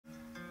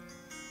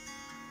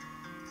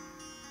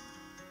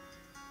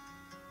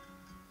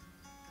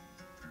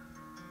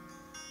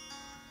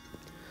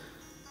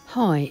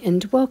Hi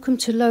and welcome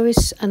to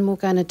Lois and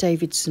Morgana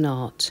Davidson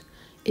Art.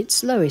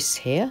 It's Lois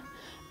here,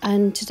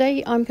 and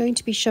today I'm going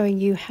to be showing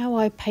you how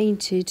I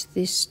painted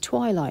this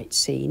twilight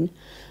scene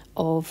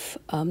of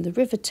the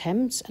River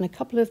Thames and a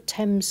couple of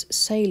Thames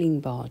sailing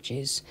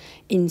barges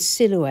in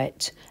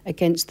silhouette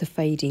against the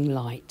fading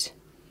light.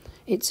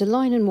 It's a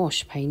line and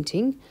wash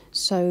painting,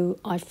 so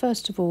I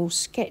first of all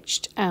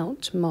sketched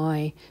out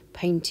my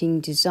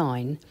painting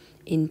design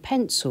in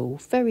pencil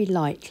very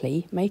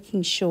lightly,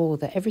 making sure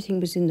that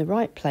everything was in the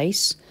right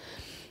place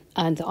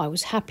and that I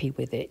was happy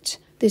with it.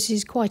 This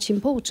is quite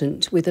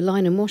important with a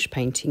line and wash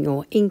painting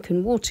or ink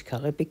and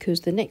watercolour,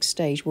 because the next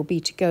stage will be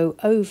to go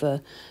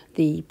over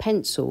the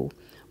pencil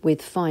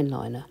with fine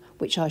liner,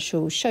 which I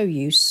shall show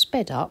you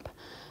sped up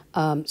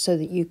so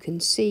that you can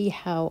see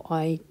how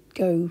I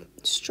go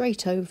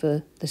straight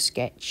over the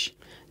sketch.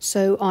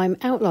 So I'm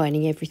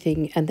outlining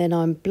everything and then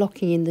I'm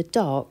blocking in the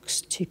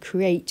darks to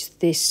create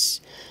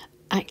this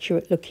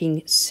accurate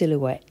looking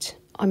silhouette.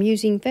 I'm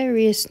using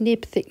various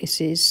nib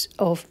thicknesses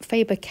of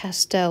Faber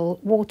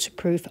Castell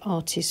waterproof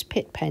artist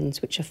pit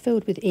pens, which are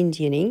filled with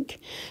Indian ink,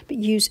 but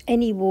use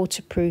any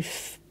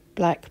waterproof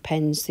black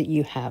pens that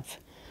you have.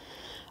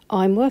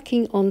 I'm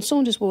working on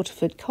Saunders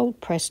Waterford cold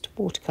pressed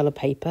watercolour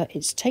paper.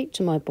 It's taped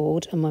to my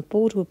board, and my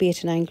board will be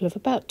at an angle of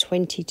about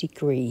 20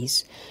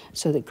 degrees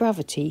so that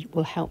gravity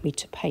will help me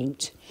to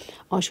paint.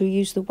 I shall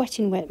use the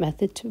wet-in-wet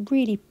method to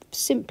really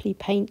simply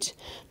paint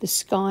the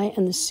sky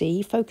and the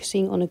sea,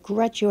 focusing on a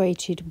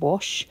graduated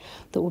wash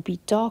that will be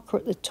darker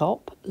at the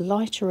top,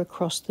 lighter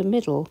across the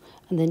middle,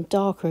 and then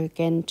darker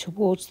again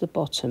towards the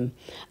bottom.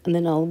 And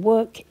then I'll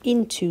work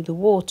into the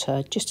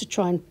water just to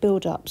try and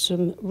build up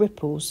some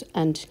ripples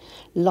and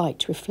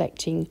light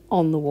reflecting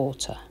on the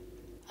water.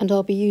 And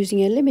I'll be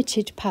using a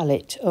limited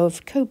palette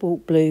of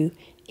cobalt blue,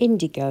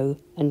 indigo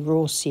and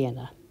raw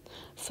sienna.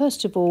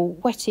 First of all,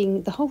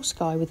 wetting the whole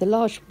sky with a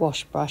large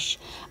wash brush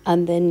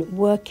and then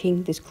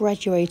working this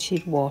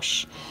graduated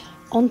wash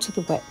onto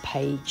the wet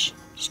page,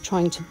 just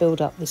trying to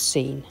build up the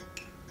scene.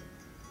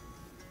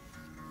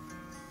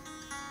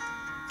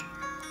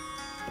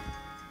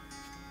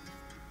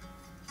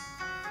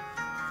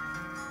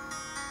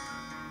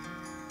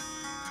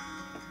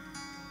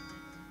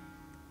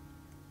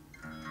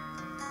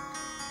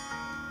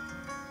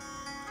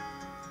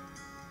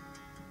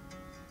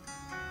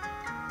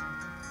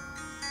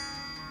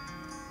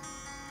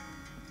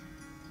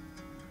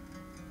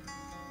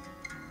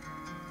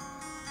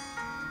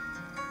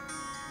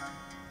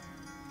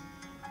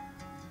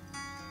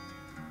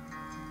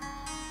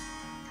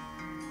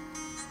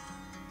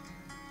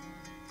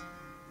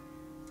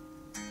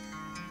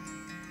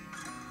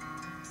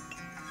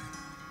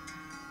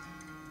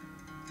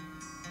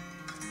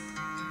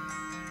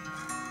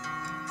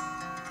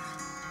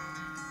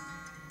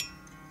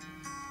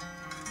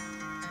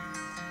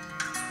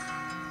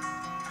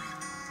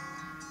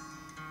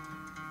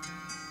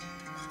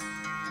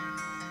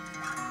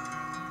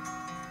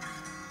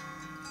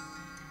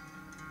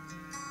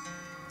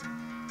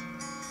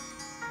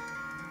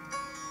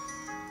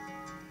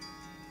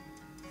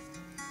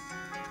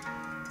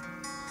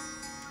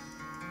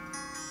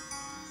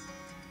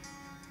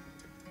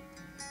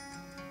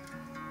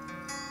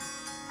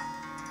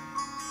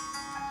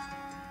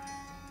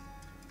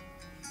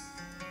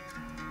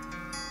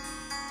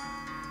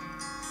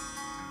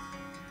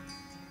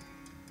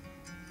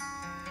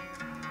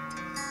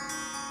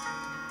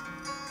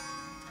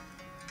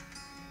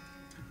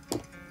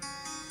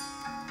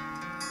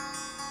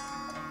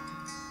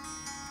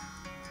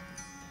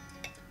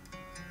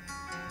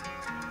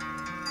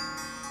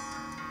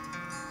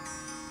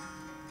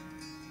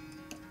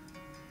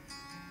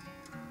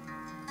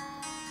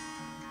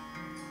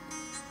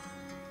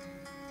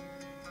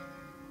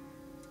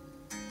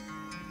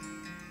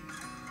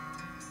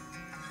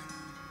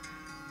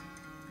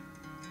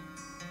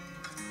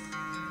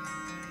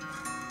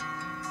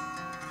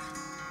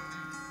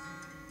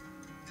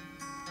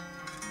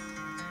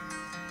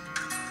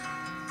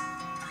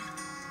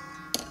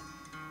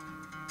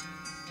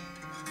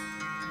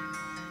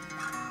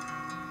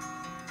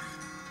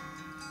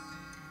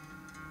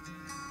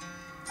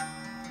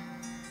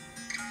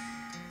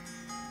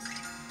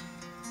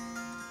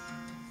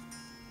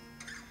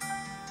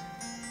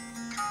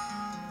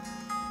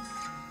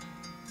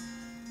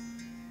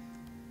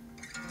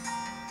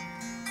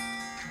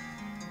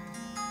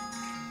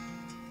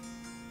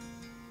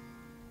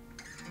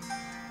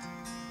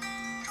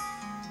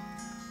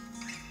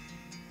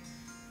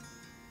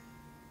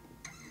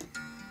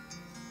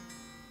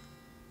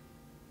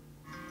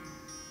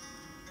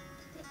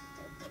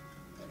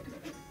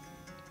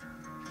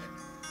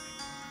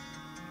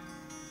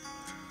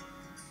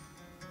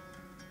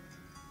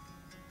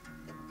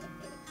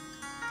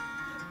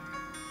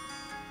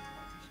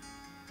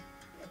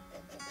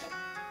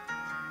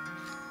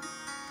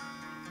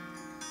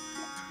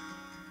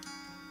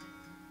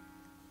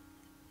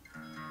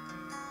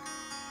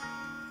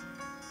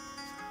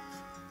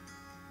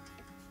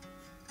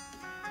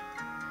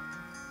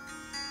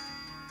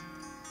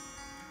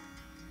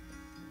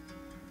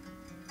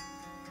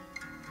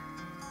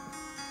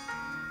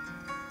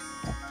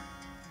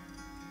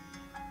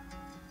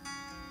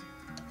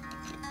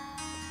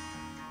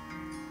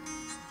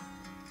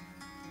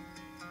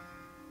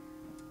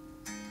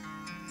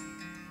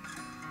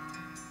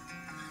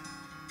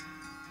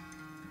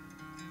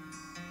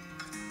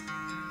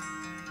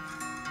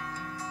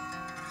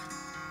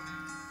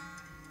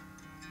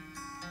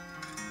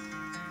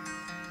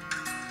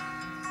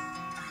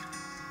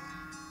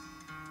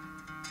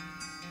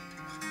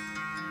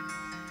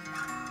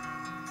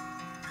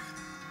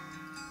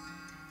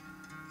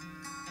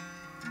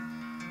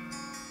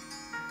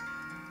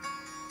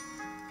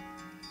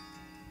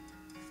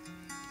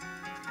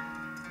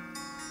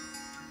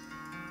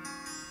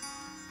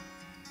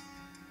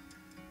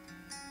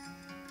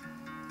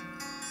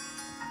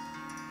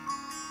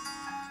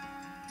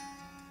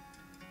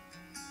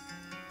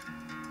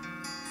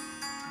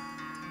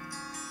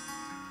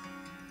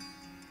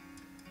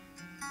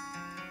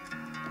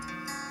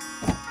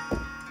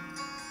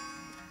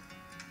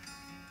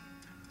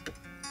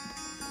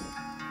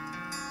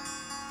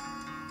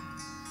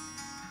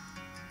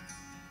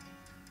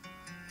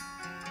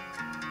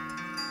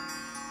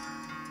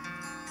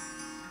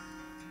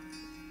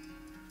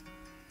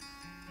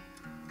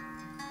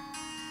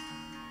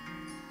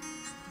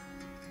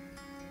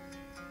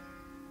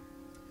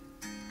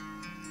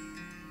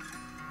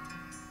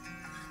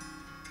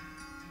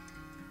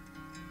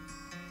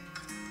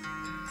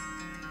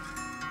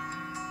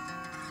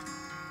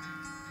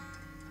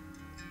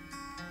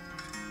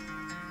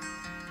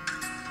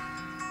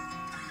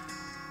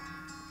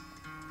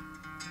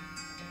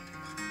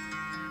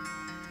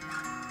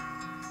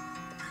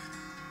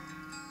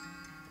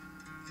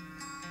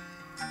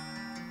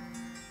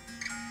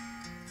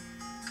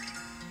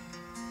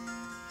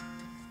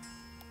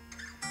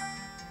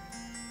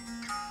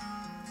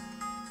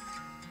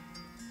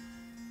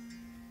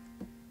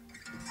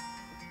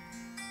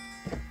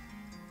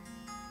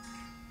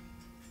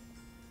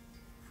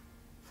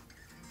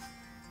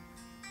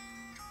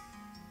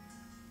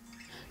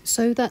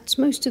 So that's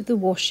most of the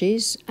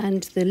washes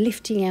and the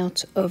lifting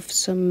out of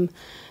some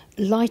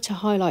lighter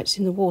highlights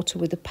in the water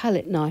with a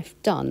palette knife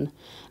done.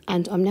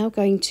 And I'm now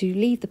going to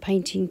leave the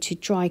painting to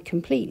dry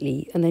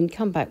completely and then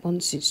come back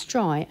once it's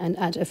dry and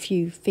add a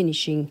few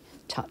finishing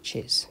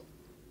touches.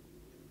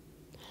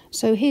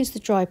 So here's the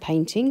dry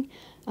painting.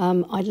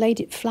 I laid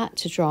it flat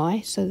to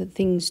dry so that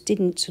things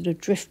didn't sort of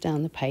drift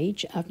down the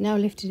page. I've now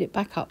lifted it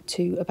back up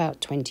to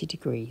about 20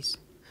 degrees.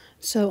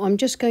 So I'm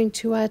just going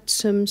to add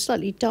some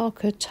slightly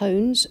darker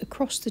tones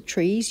across the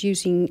trees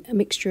using a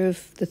mixture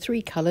of the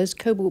three colours,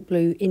 cobalt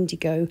blue,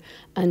 indigo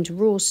and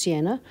raw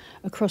sienna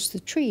across the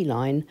tree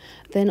line.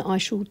 Then I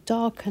shall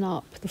darken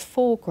up the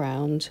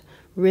foreground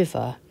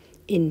river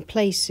in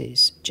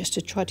places just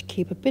to try to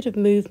keep a bit of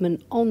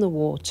movement on the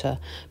water,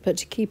 but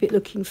to keep it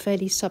looking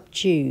fairly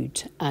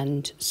subdued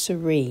and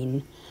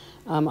serene.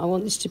 I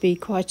want this to be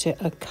quite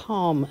a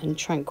calm and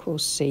tranquil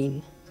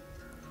scene.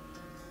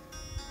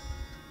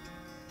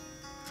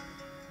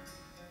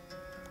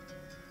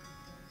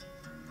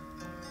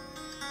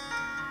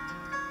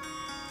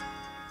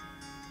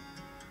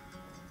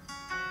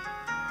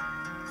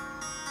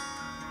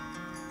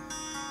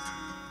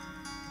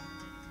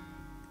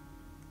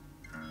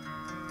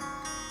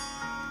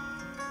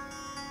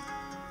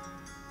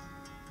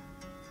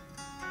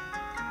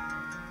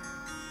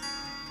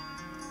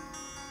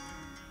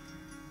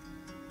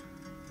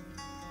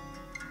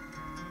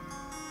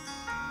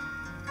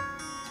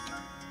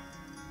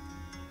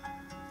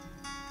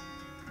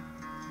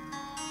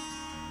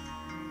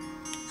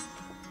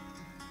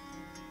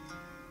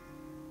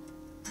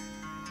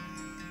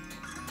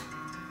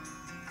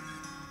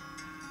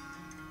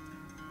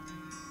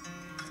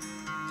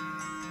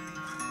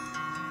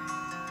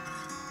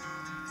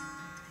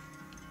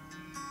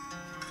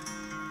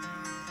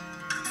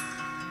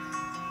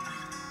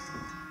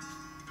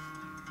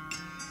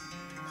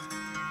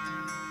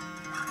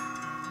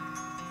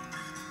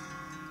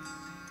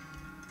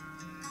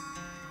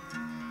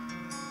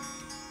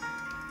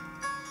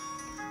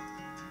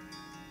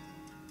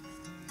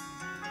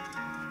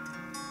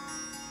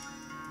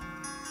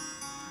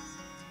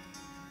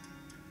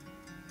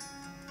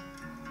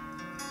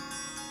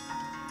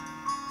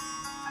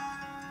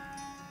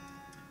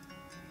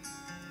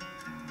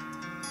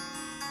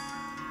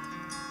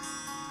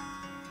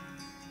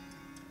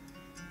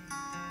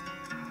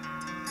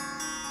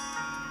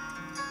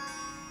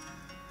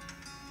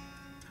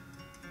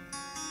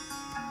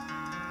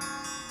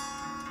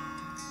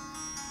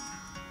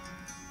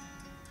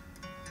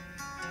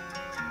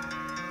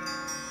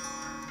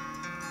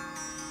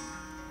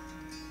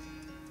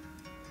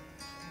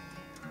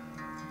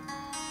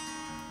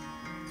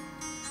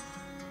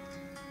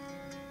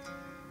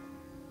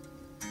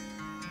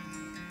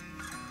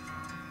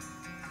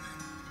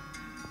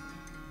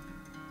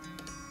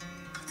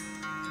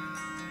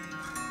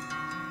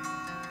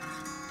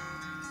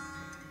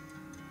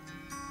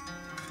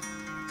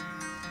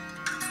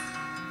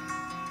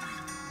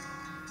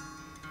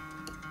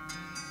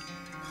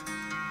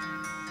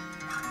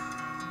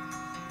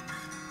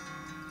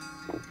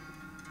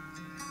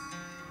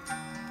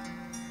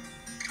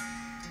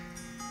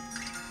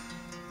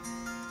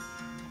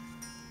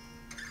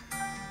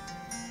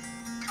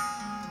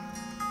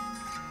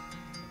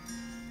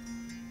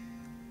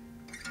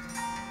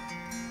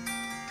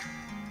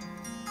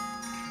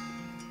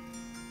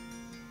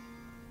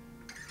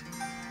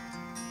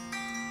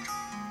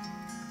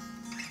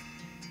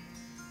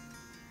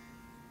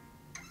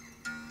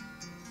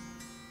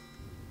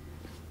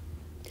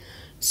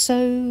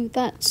 So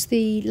that's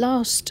the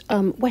last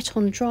wet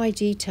on dry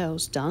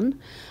details done,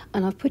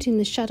 and I've put in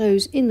the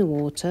shadows in the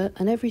water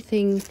and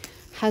everything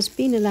has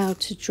been allowed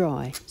to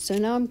dry. So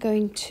now I'm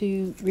going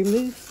to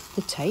remove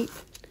the tape.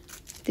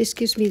 This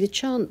gives me the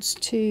chance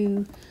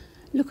to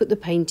look at the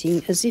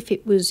painting as if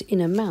it was in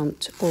a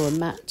mount or a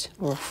mat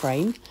or a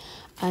frame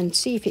and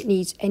see if it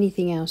needs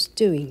anything else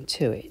doing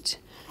to it.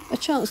 A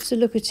chance to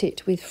look at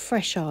it with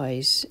fresh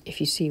eyes, if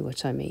you see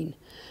what I mean.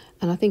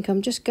 And I think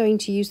I'm just going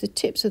to use the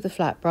tips of the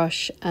flat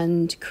brush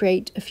and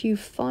create a few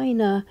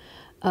finer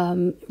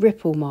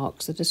ripple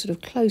marks that are sort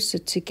of closer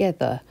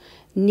together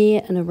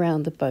near and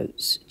around the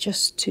boats,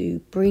 just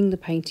to bring the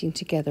painting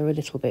together a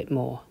little bit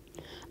more.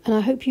 And I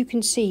hope you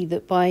can see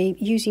that by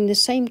using the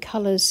same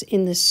colours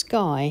in the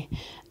sky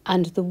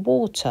and the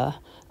water,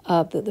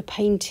 that the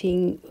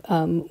painting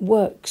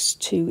works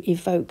to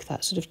evoke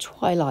that sort of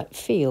twilight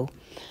feel.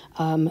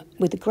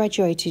 With the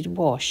graduated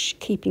wash,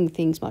 keeping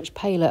things much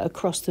paler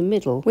across the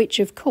middle, which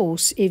of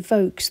course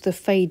evokes the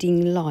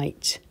fading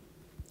light.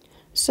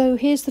 So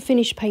here's the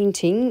finished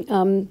painting.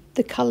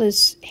 The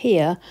colours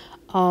here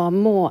are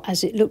more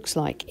as it looks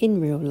like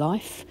in real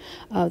life.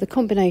 The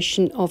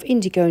combination of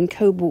indigo and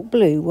cobalt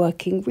blue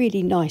working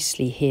really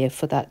nicely here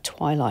for that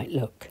twilight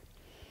look.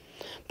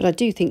 But I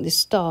do think the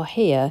star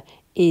here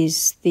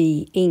is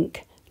the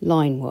ink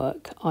line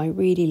work. I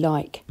really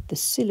like the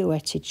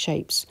silhouetted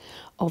shapes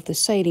of the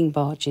sailing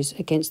barges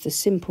against the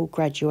simple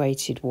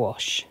graduated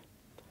wash.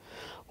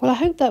 Well, I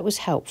hope that was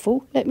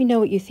helpful. Let me know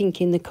what you think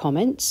in the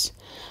comments.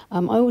 I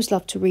always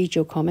love to read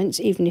your comments,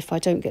 even if I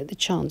don't get the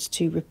chance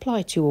to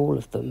reply to all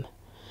of them.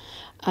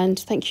 And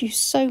thank you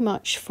so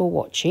much for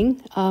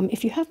watching.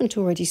 If you haven't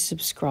already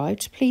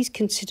subscribed, please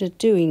consider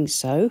doing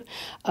so.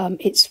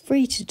 It's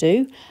free to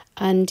do,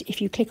 and if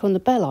you click on the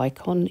bell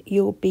icon,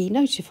 you'll be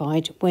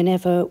notified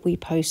whenever we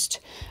post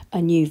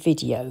a new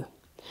video.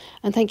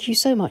 And thank you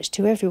so much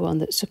to everyone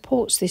that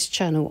supports this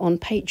channel on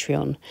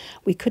Patreon.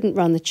 We couldn't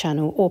run the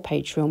channel or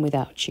Patreon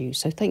without you,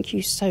 so thank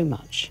you so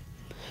much.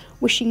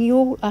 Wishing you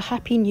all a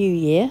happy new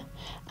year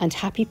and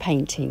happy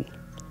painting.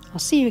 I'll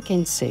see you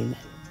again soon.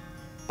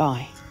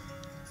 Bye.